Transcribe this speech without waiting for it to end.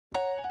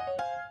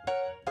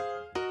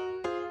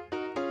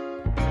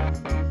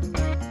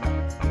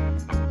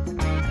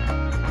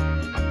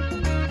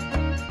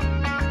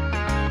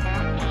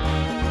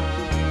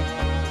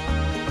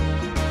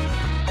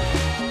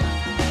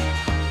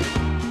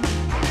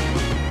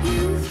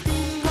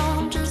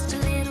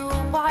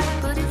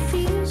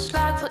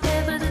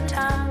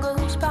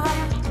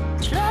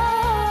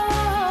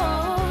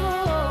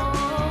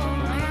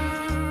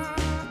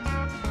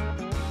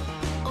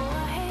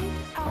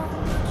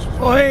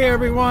Well, hey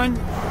everyone,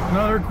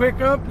 another quick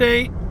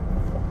update.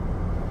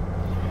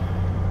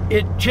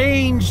 It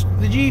changed,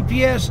 the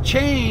GPS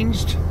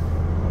changed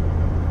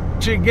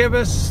to give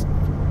us,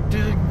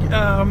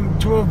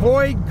 to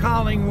avoid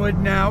Collingwood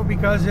now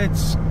because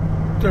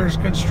there's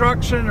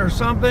construction or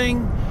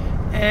something,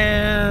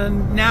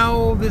 and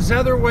now this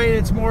other way,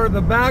 it's more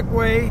the back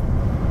way,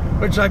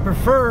 which I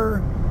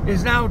prefer,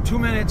 is now 2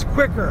 minutes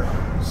quicker.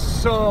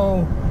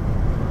 So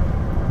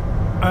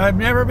I've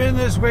never been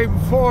this way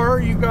before.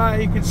 You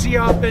can see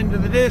off into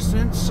the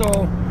distance, so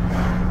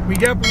we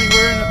definitely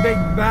were in a big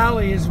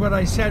valley, is what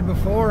I said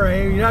before.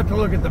 You have to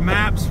look at the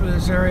maps for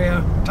this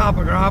area,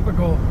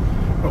 topographical.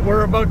 But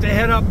we're about to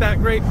head up that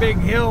great big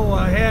hill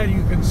ahead,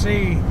 you can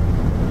see.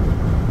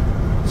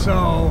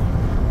 So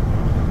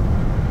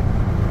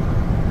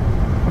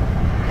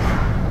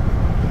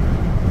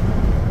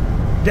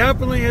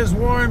definitely has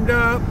warmed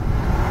up.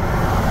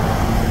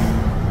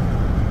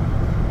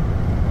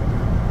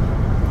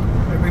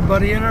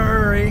 Everybody in a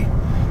hurry.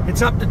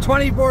 It's up to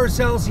 24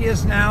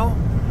 Celsius now.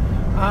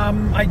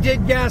 I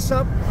did gas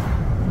up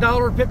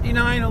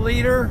 $1.59 a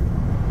liter,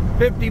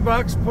 50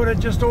 bucks, put it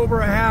just over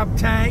a half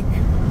tank.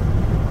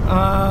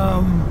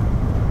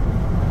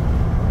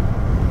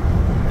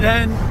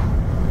 Then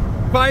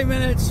 5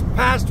 minutes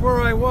past where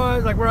I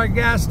was, like where I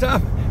gassed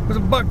up, was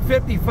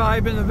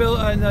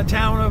 $1.55 in the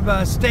town of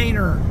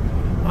Stayner,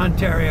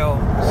 Ontario.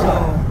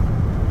 So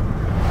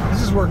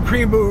this is where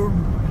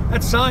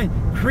that sign,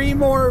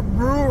 Creemore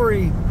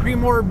Brewery,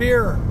 Creemore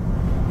Beer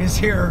is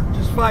here,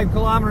 just 5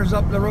 kilometers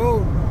up the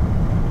road.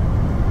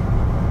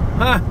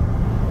 Huh.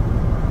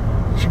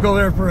 Should go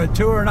there for a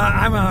tour.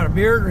 I'm not a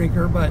beer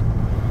drinker, but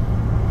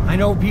I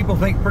know people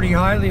think pretty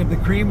highly of the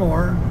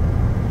Creemore.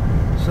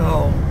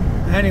 So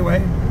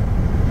anyway,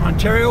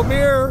 Ontario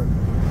beer,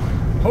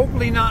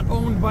 hopefully not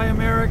owned by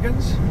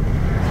Americans.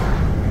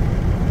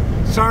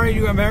 Sorry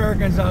to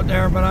Americans out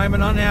there, but I'm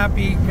an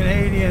unhappy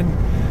Canadian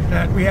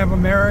that we have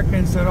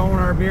Americans that own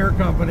our beer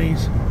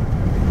companies.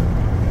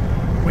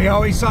 We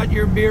always thought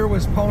your beer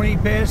was pony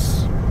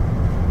piss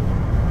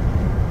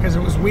because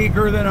it was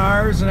weaker than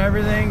ours and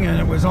everything, and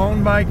it was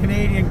owned by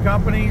Canadian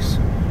companies,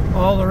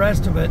 all the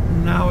rest of it,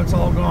 and now it's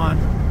all gone.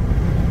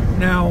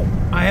 Now,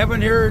 I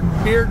haven't heard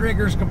beer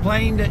drinkers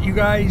complain that you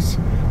guys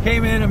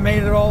came in and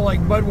made it all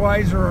like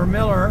Budweiser or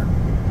Miller,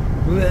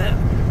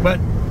 but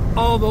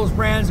all those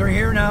brands are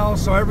here now,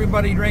 so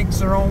everybody drinks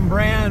their own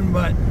brand.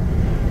 But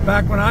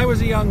back when I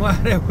was a young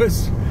lad, it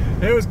was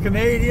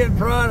Canadian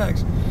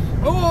products.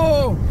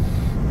 Oh,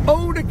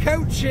 the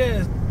cow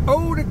shit.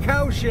 Oh, the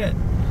cow shit.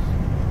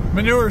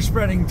 Manure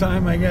spreading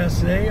time, I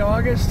guess, eh,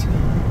 August?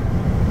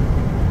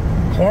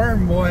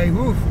 Corn, boy,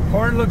 oof.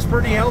 Corn looks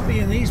pretty healthy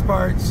in these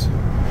parts.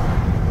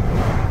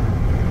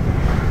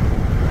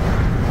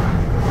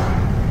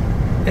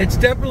 It's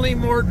definitely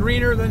more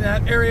greener than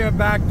that area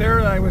back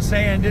there that I was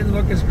saying didn't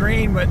look as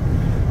green, but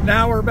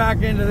now we're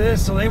back into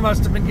this, so they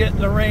must have been getting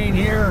the rain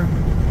here,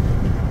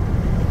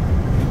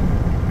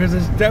 because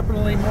it's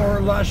definitely more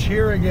lush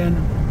here again.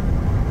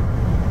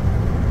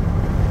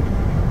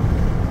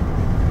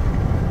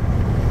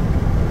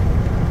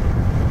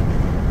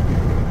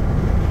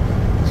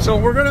 So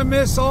we're gonna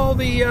miss all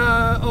the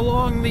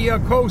along the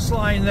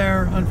coastline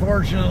there,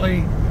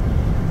 unfortunately.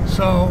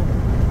 So,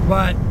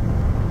 but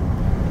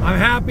I'm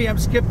happy I'm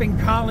skipping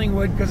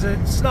Collingwood because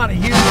it's not a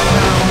huge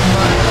town,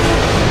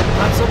 but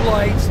lots of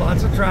lights,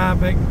 lots of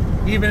traffic.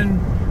 Even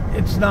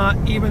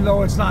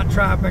though it's not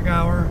traffic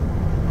hour.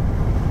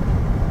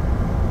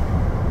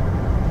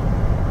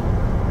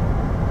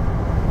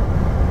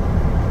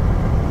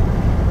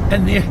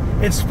 And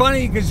it's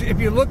funny because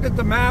if you looked at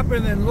the map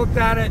and then looked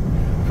at it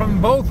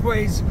from both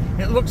ways,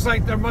 it looks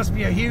like there must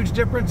be a huge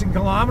difference in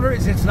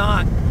kilometers. It's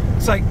not.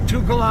 It's like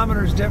 2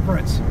 kilometers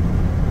difference.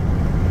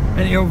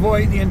 And you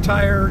avoid the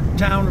entire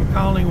town of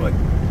Collingwood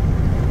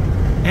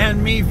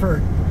and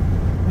Meaford.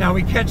 Now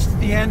we catch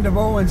the end of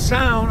Owen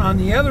Sound on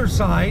the other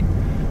side,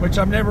 which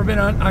I've never been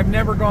on. I've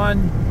never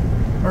gone,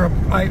 or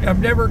I've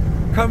never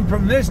come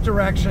from this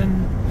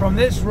direction, from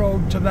this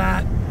road to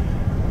that,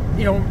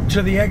 you know,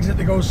 to the exit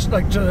that goes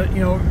like to the,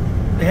 you know,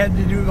 they had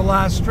to do the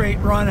last straight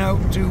run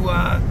out to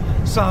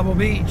Sauble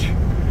Beach.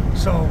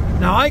 So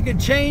now I could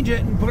change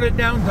it and put it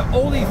down to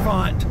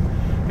Oliphant,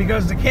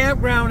 because the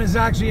campground is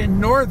actually in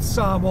North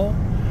Sauble,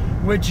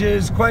 which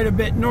is quite a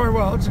bit north.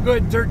 Well, it's a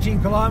good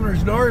 13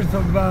 kilometers north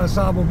of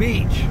Sauble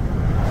Beach.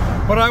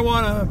 But I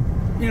want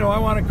to, you know, I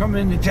want to come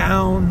into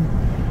town,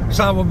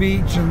 Sauble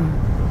Beach, and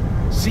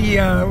see, you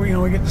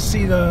know, we get to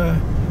see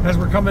as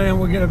we're coming in,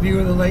 we'll get a view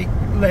of the lake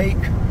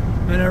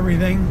and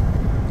everything.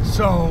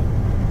 So,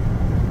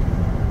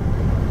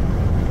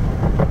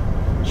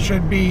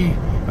 should be,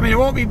 I mean, it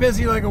won't be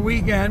busy like a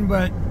weekend,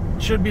 but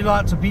should be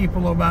lots of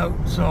people about,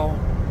 so.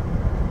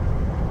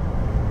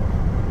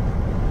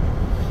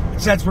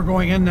 Since we're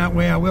going in that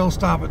way, I will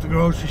stop at the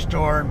grocery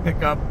store and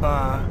pick up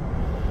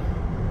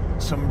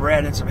some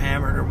bread and some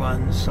hamburger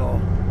buns, so.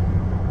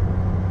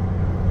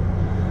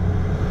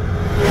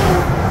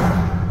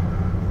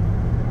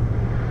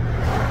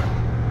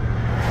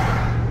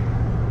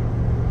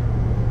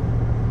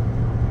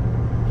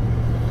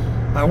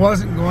 I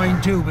wasn't going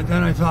to, but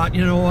then I thought,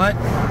 you know what?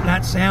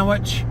 That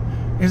sandwich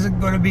isn't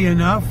going to be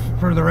enough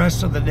for the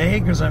rest of the day,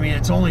 because I mean,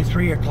 it's only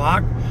 3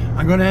 o'clock.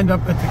 I'm going to end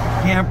up at the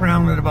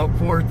campground at about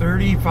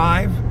 4:30,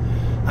 5.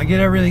 I get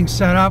everything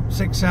set up,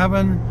 6,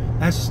 7.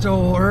 That's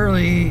still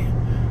early,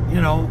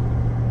 you know.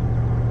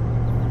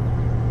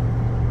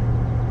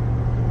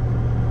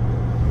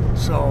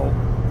 So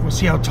we'll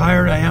see how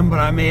tired I am, but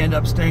I may end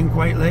up staying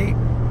quite late,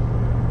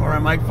 or I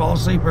might fall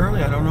asleep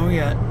early. I don't know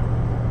yet.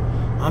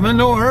 I'm in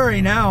no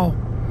hurry now.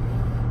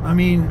 I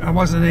mean, I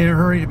wasn't in a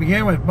hurry to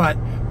begin with, but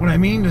what I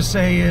mean to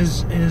say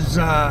is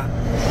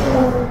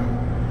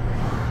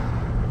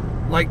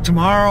like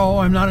tomorrow,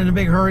 I'm not in a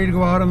big hurry to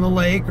go out on the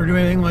lake or do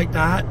anything like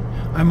that.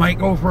 I might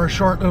go for a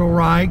short little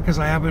ride because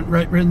I haven't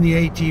ridden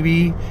the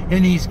ATV. It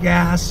needs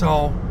gas,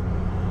 so.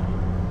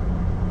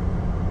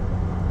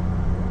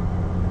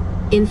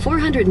 In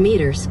 400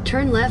 meters,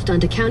 turn left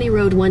onto County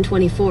Road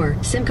 124,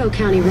 Simcoe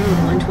County Road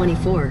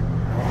 124.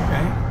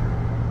 Okay.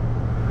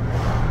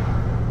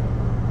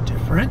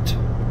 Different.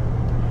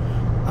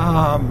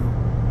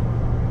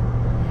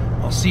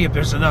 I'll see if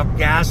there's enough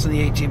gas in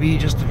the ATV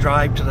just to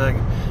drive to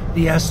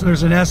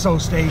there's an SO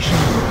station.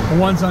 The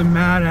ones I'm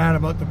mad at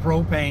about the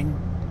propane.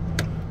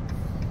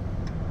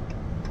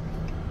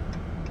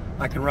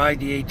 I can ride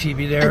the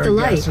ATV there. At the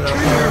light, turn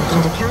left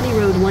onto County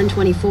Road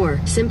 124,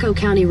 Simcoe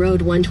County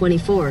Road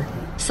 124.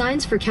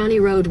 Signs for County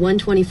Road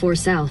 124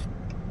 South.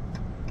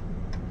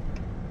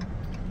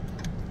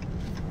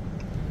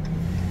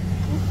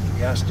 The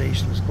gas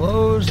station is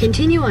closed.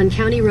 Continue on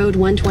County Road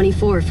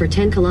 124 for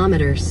 10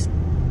 kilometers.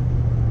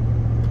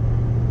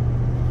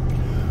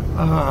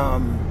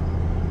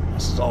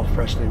 This is all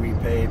freshly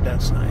repaved.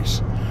 That's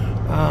nice.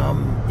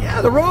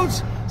 Yeah, the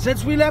roads,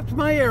 since we left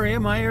my area,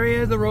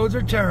 the roads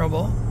are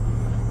terrible.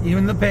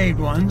 Even the paved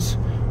ones.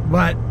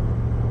 But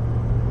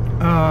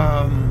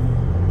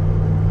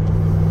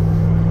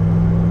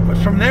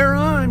from there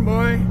on,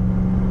 boy,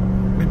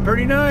 been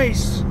pretty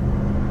nice.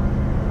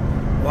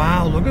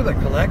 Wow, look at the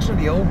collection of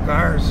the old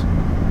cars.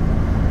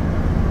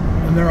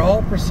 And they're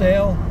all for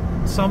sale.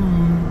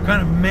 Some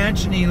kind of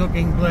mansion-y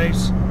looking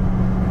place.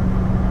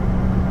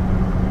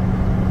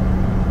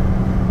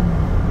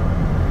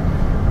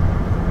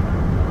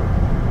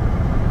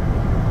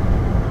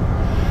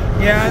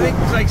 Yeah, I think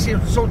it's like,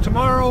 so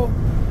tomorrow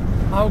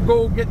I'll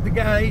go get the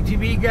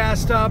ATV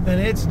gassed up and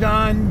it's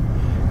done.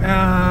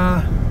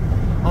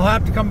 I'll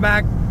have to come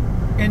back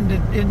into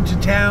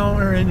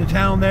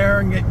town there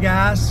and get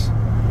gas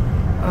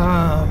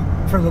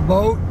for the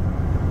boat.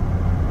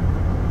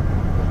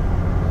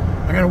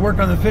 I gotta work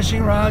on the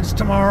fishing rods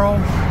tomorrow.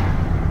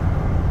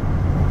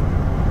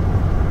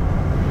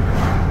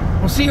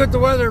 We'll see what the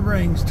weather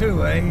brings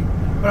too, eh?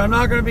 But I'm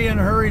not gonna be in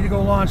a hurry to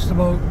go launch the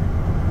boat.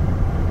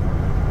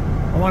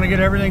 I want to get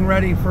everything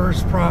ready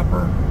first,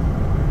 proper.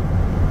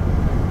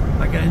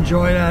 I can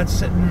enjoy that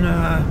sitting,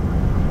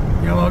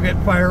 you know, I'll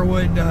get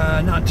firewood,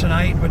 not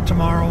tonight, but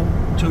tomorrow,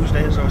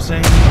 Tuesday, as I was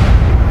saying.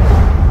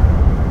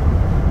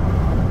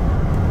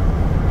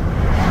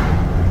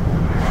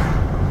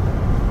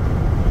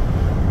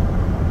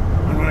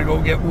 I'm going to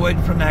go get wood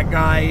from that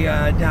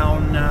guy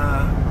down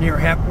near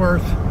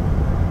Hepworth.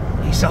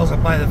 He sells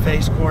it by the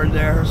face cord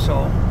there,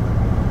 so.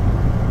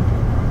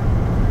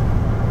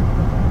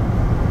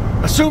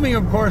 Assuming,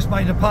 of course,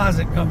 my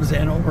deposit comes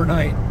in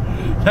overnight.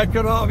 That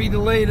could all be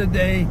delayed a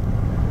day.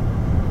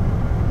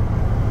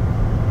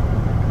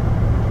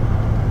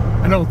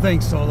 I don't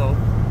think so, though.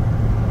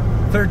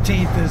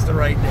 13th is the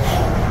right day.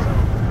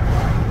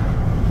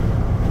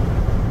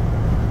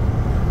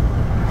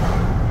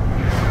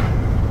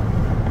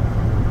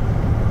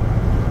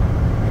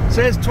 It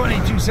says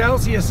 22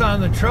 Celsius on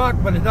the truck,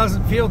 but it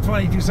doesn't feel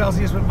 22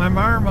 Celsius with my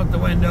arm out the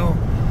window.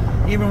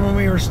 Even when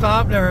we were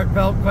stopped there, it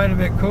felt quite a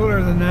bit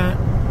cooler than that.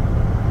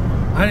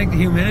 I think the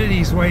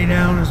humidity's way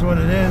down is what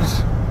it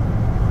is.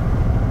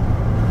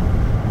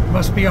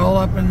 Must be all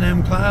up in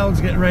them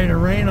clouds getting ready to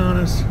rain on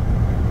us.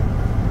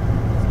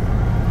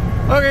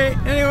 Okay,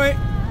 anyway,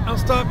 I'll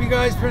stop you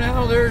guys for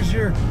now. There's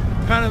your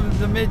kind of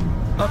the mid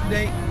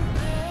update.